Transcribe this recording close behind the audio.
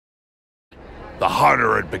the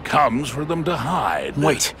harder it becomes for them to hide.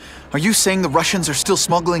 Wait, are you saying the Russians are still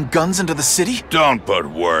smuggling guns into the city? Don't put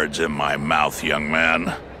words in my mouth, young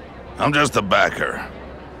man. I'm just a backer.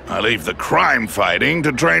 I leave the crime fighting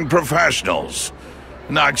to trained professionals.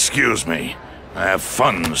 Now, excuse me. I have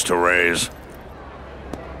funds to raise.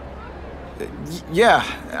 Yeah,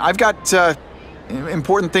 I've got,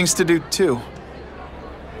 important things to do, too.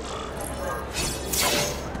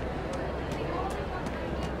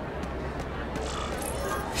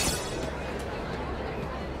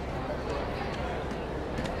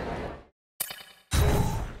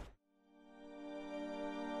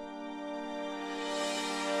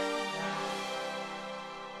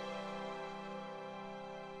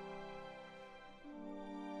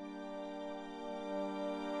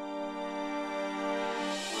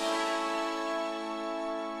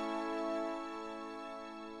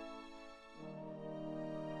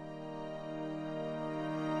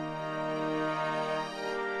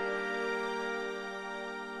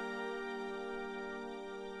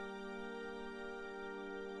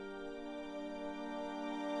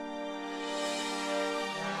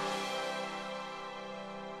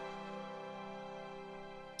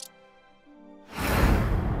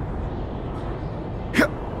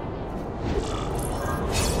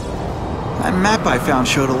 That map I found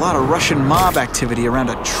showed a lot of Russian mob activity around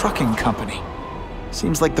a trucking company.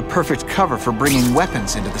 Seems like the perfect cover for bringing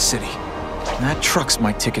weapons into the city. That truck's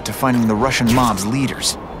my ticket to finding the Russian mob's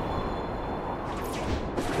leaders.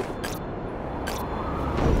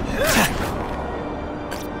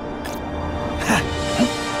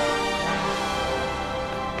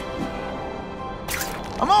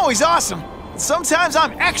 I'm always awesome. Sometimes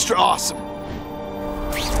I'm extra awesome.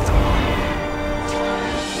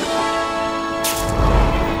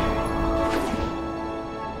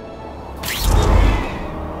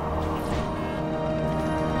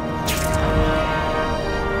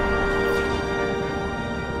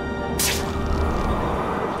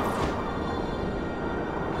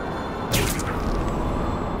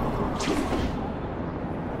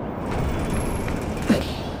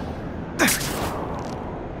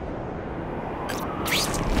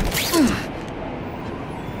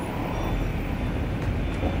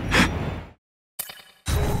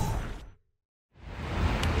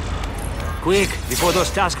 Quick, before those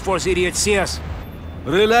task force idiots see us.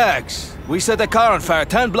 Relax. We set a car on fire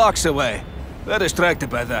 10 blocks away. They're distracted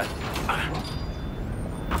by that.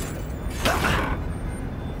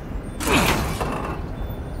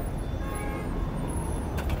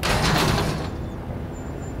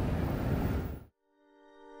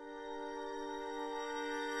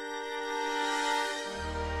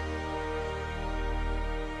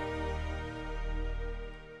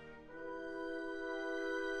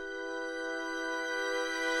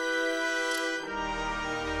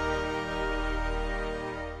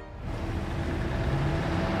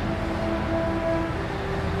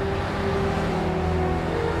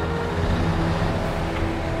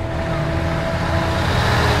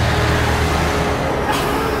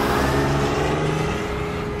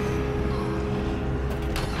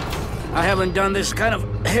 I haven't done this kind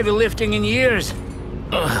of heavy lifting in years.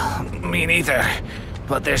 Me neither.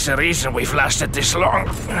 But there's a reason we've lasted this long.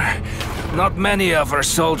 Not many of our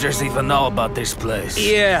soldiers even know about this place.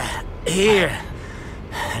 Yeah, here.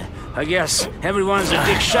 I guess everyone's a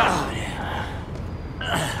big shot.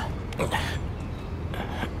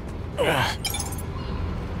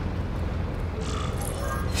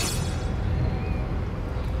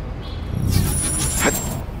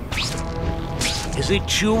 Is it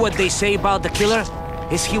true what they say about the killer?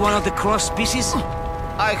 Is he one of the cross species?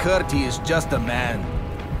 I heard he is just a man.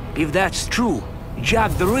 If that's true,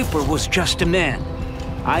 Jack the Ripper was just a man.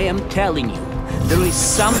 I am telling you, there is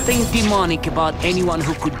something demonic about anyone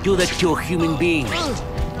who could do that to a human being.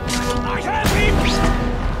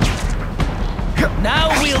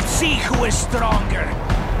 Now we'll see who is stronger.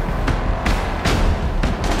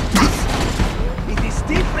 It is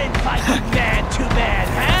different fighting man to man,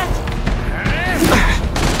 huh?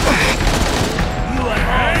 You are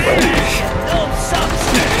all flesh and no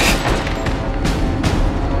substance.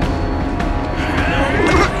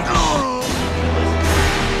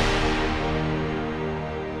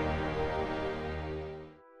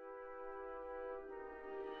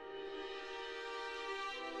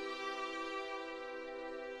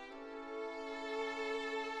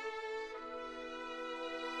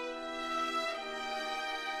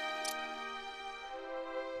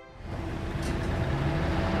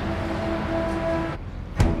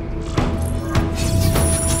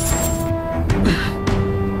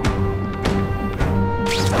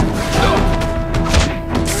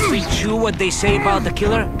 what they say about the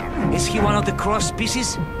killer? Is he one of the cross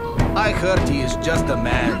species? I heard he is just a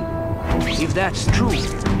man. If that's true,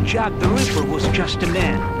 Jack the Ripper was just a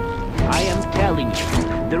man. I am telling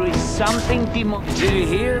you, there is something demonic. Did you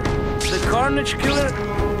hear? The Carnage Killer?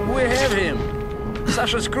 We have him.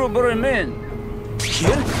 Sasha Screwbury men.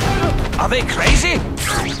 Here? Are they crazy?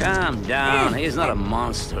 Calm down, he's not a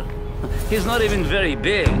monster. He's not even very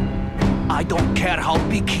big. I don't care how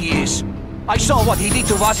big he is. I saw what he did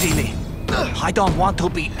to Vasily. I don't want to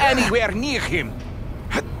be anywhere near him.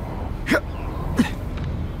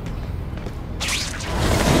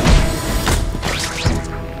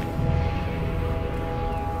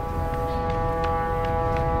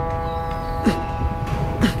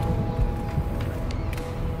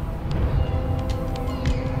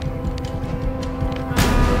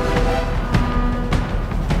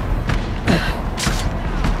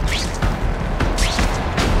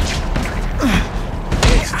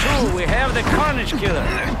 We have the Carnage Killer.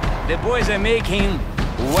 The boys are making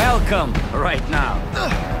welcome right now.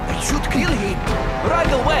 I should kill him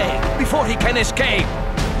right away before he can escape.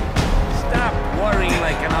 Stop worrying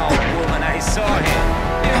like an old woman. I saw him.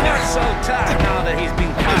 He's not so tough now that he's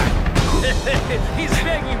been caught. He's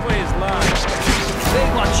begging for his life. Say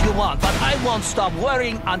what you want, but I won't stop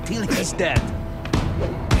worrying until he's dead.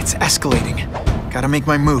 It's escalating. Gotta make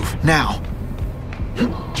my move, now.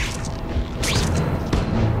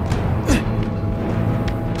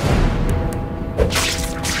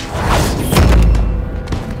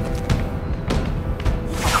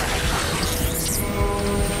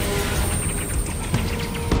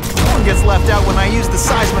 Gets left out when I use the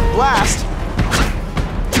seismic blast.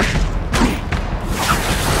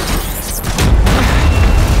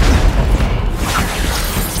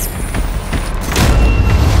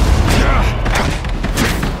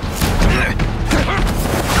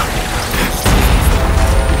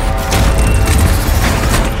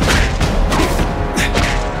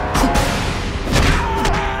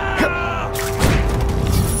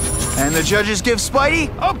 And the judges give Spidey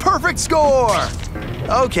a perfect score!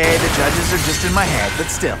 Okay, the judges are just in my head, but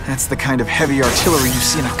still. That's the kind of heavy artillery you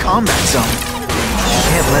see in a combat zone.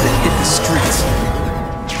 Can't let it hit the streets.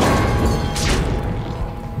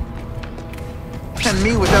 And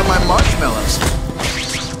me without my marshmallows.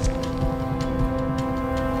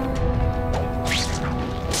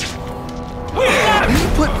 You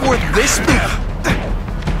put forth this big...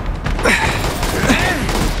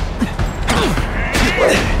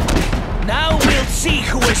 Now we'll see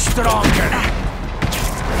who is stronger.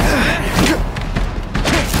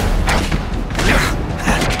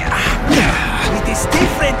 It is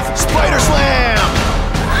different. Spider Slam!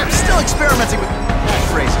 I'm still experimenting with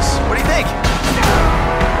phrases. What do you think?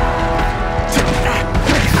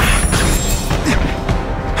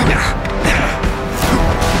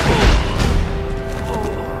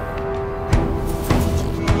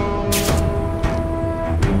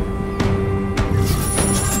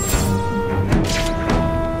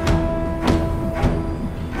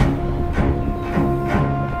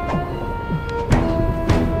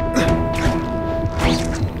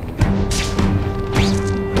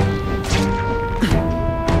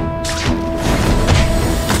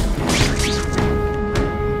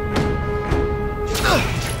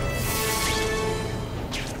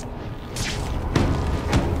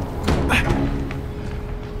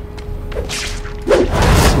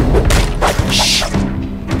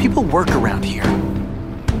 Work around here.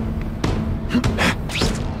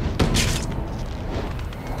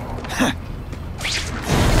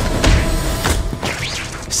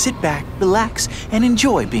 Sit back, relax, and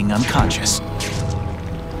enjoy being unconscious.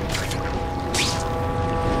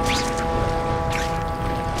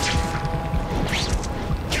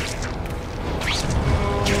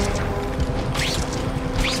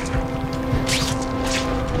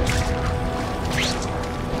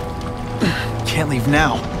 Can't leave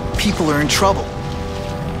now. People are in trouble.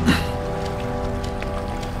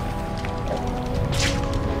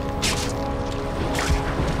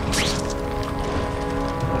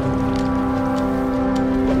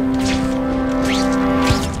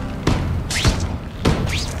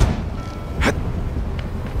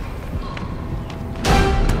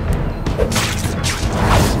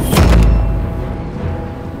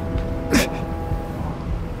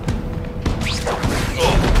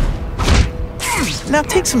 Now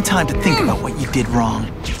take some time to think about what you did wrong.